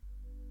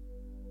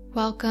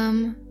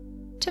Welcome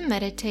to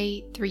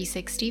Meditate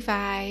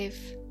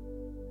 365,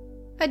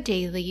 a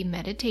daily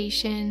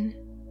meditation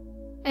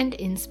and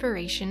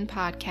inspiration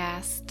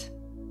podcast.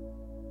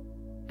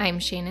 I'm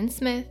Shannon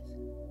Smith.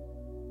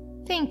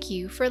 Thank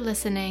you for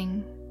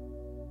listening.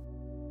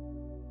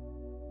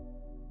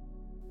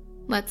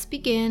 Let's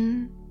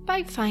begin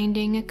by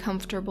finding a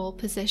comfortable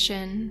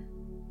position.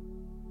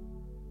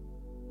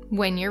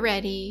 When you're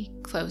ready,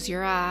 close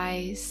your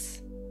eyes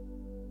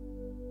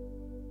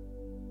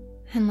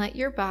and let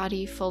your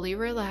body fully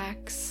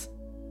relax,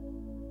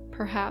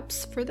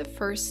 perhaps for the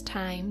first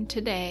time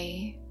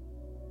today.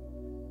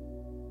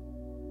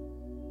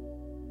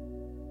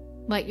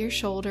 Let your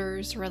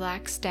shoulders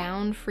relax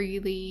down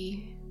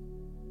freely.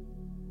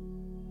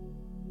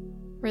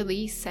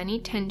 Release any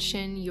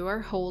tension you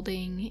are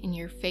holding in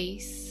your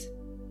face,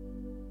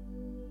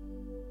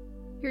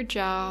 your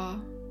jaw,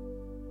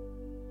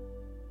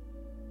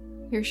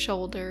 your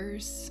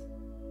shoulders.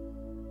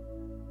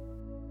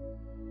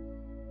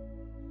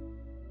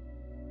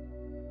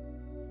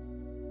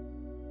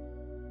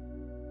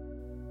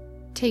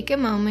 Take a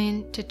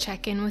moment to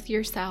check in with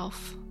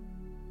yourself.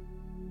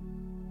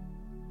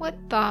 What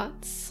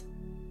thoughts,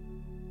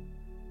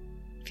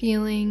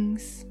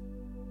 feelings,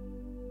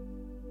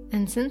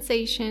 and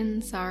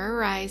sensations are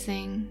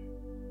arising?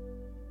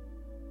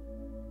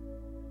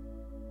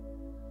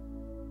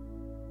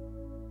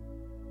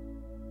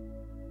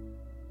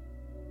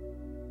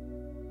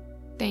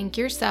 Thank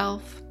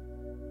yourself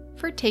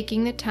for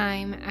taking the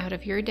time out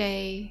of your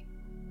day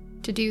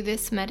to do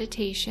this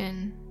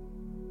meditation,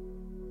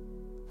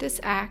 this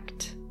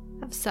act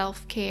of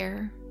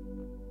self-care.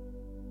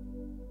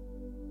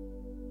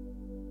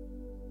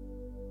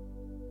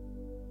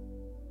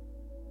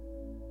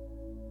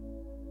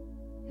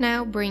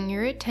 Now bring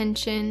your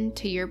attention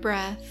to your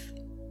breath.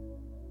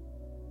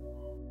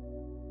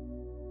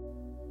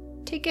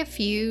 Take a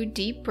few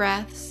deep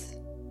breaths,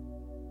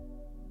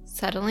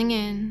 settling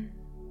in,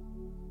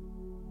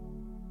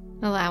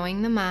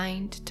 allowing the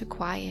mind to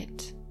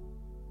quiet,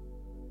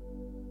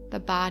 the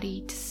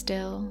body to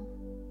still.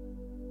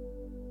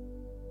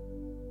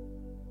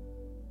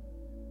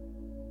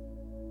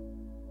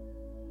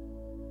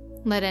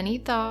 Let any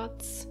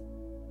thoughts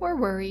or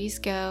worries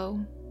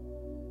go.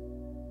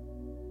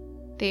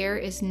 There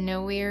is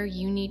nowhere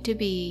you need to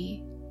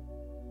be,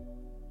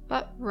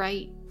 but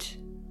right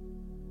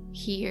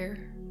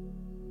here.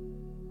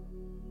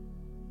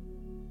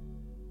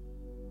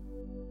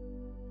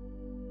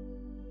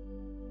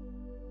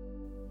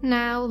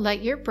 Now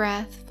let your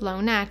breath flow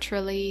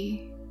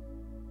naturally.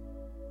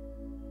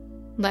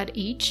 Let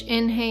each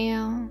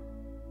inhale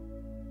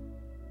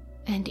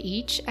and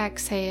each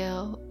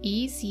exhale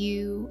ease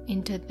you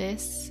into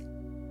this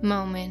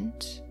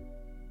moment.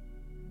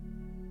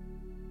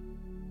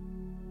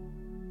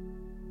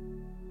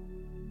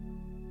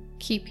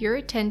 Keep your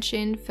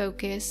attention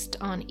focused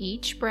on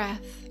each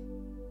breath,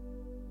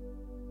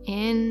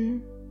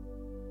 in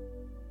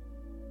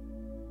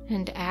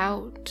and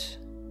out.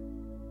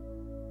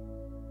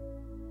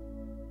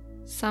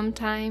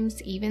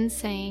 Sometimes even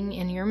saying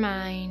in your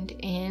mind,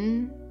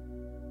 in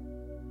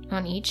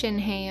on each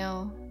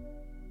inhale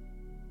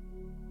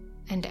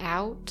and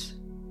out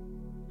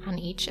on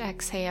each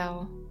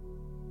exhale,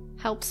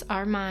 helps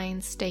our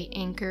minds stay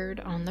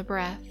anchored on the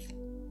breath.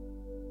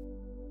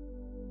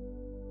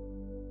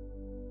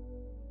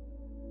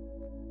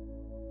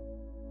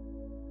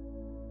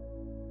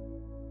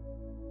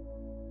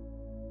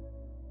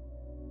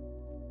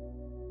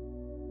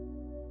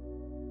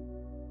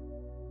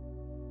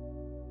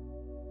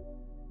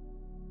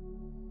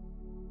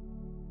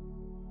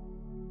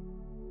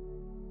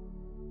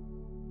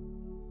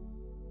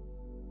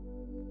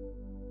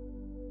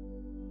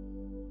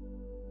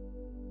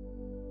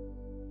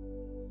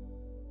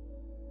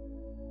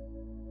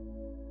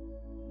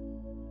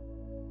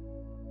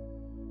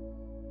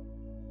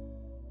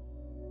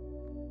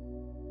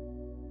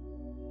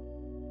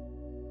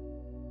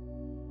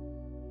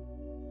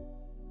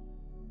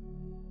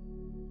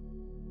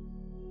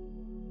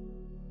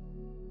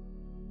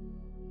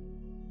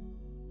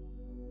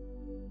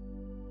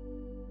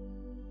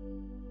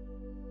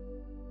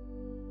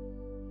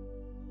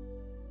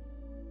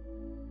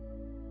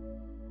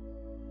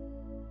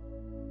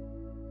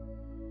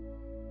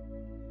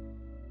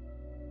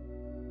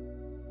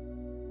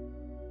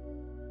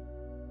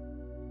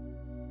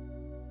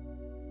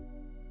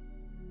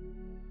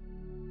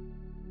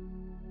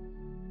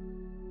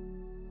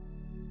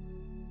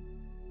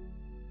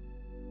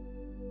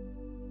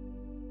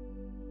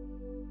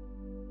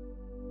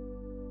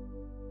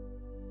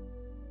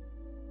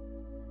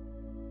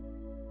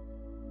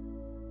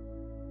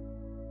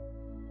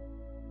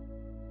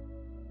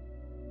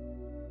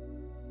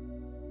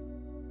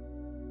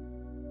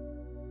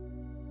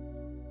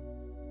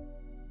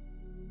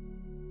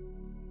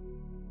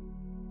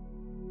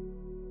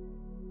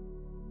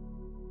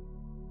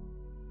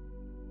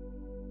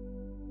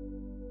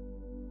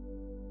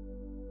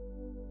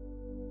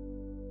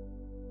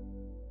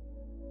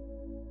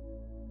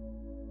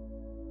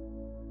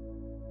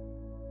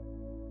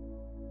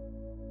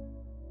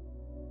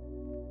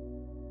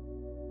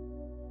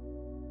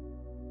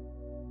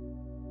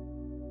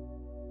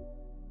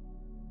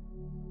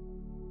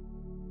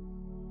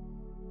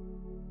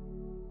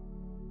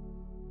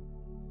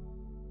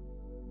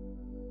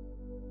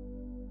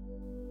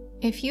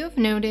 If you have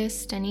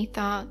noticed any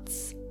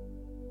thoughts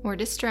or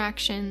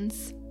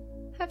distractions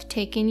have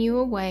taken you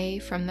away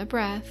from the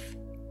breath,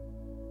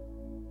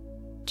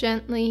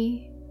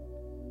 gently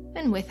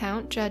and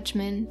without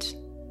judgment,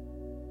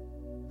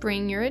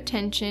 bring your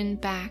attention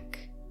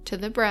back to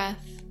the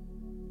breath.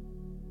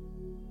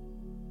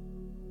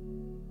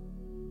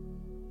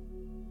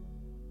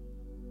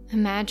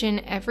 Imagine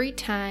every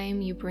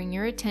time you bring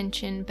your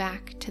attention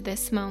back to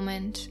this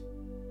moment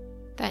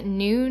that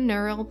new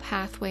neural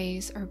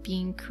pathways are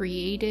being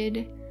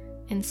created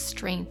and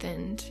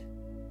strengthened,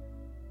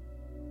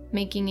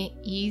 making it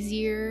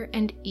easier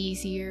and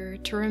easier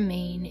to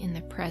remain in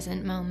the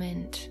present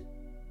moment.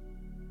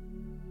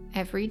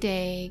 Every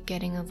day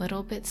getting a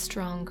little bit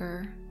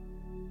stronger.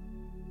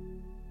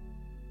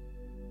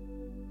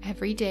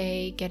 Every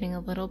day getting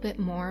a little bit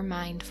more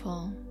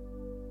mindful.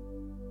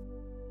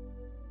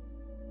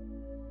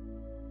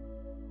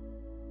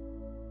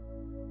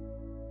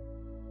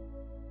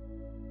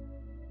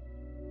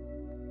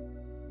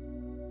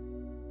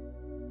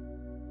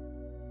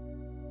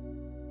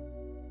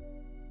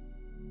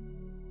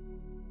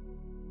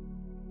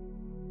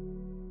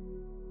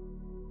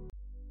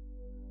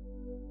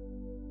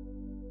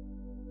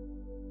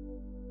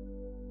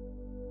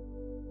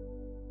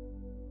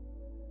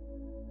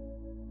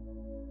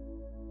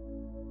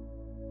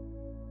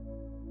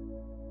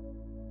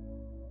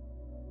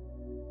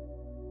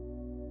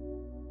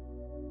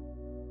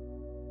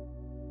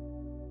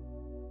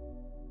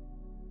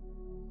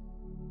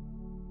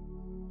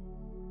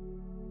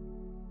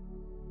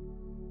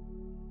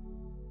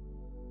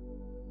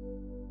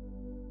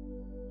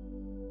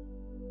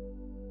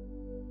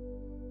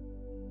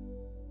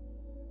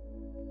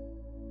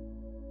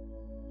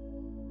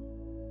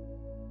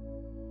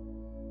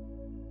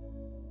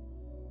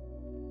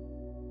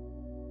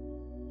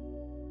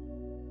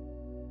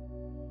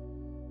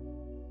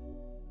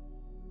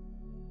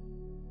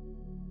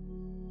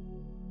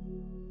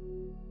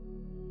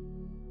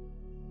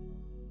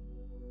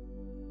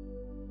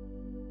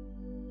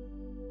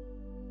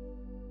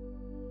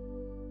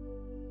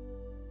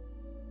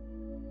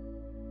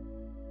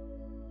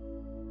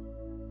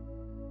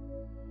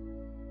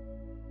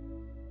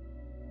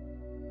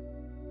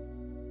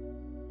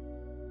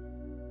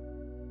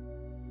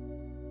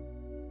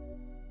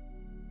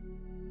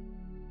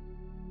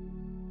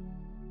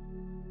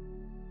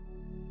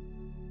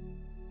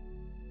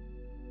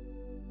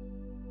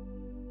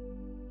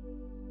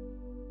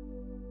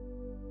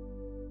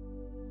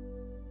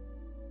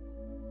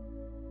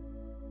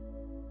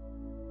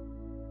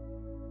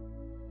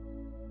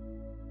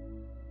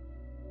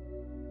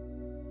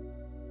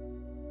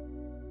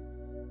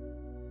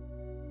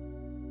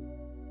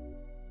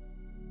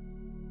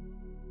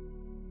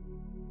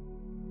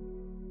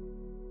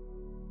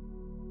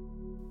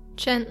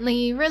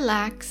 Gently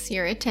relax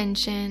your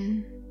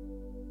attention.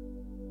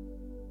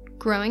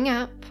 Growing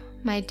up,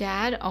 my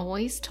dad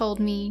always told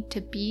me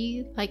to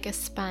be like a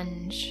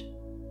sponge.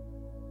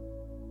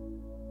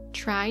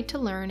 Try to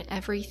learn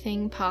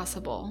everything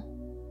possible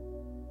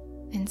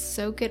and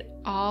soak it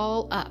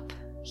all up,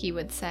 he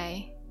would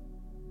say.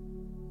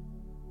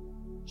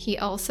 He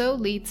also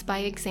leads by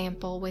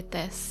example with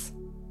this.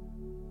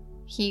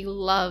 He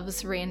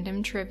loves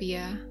random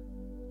trivia.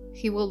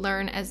 He will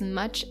learn as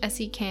much as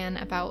he can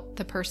about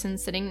the person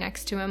sitting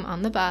next to him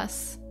on the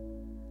bus.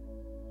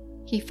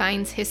 He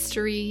finds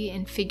history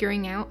and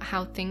figuring out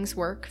how things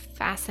work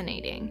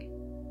fascinating.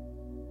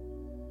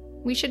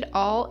 We should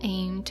all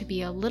aim to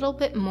be a little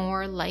bit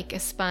more like a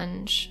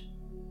sponge.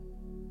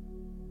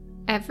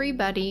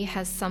 Everybody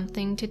has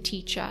something to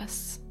teach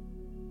us.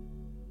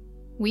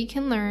 We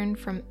can learn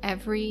from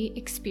every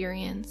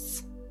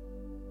experience.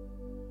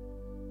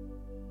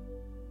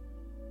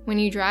 When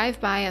you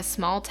drive by a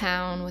small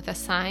town with a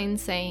sign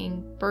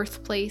saying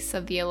birthplace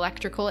of the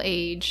electrical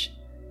age,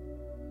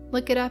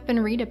 look it up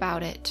and read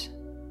about it.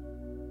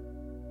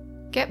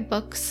 Get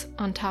books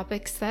on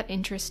topics that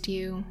interest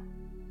you.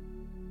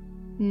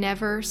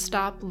 Never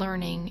stop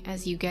learning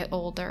as you get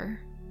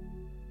older.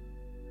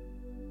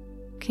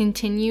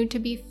 Continue to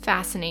be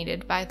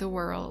fascinated by the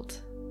world.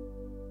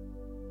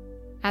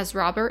 As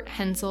Robert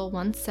Hensel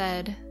once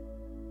said,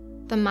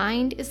 the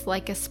mind is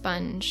like a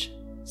sponge,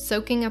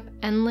 soaking up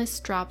endless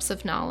drops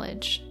of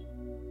knowledge.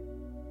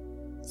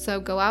 So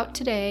go out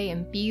today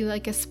and be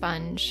like a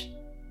sponge.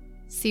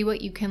 See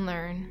what you can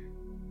learn.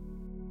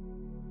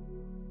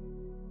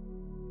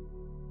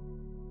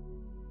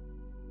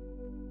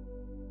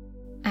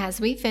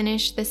 As we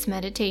finish this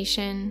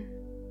meditation,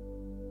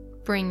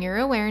 bring your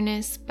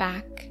awareness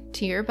back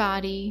to your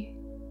body.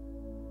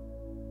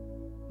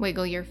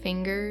 Wiggle your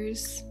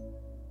fingers.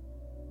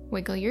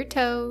 Wiggle your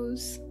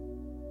toes.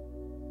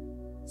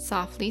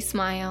 Softly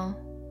smile.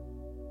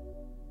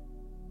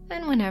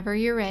 And whenever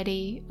you're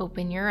ready,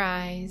 open your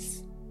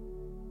eyes.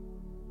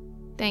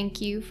 Thank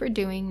you for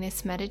doing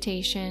this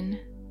meditation.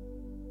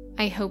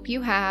 I hope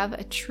you have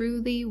a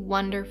truly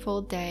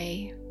wonderful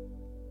day.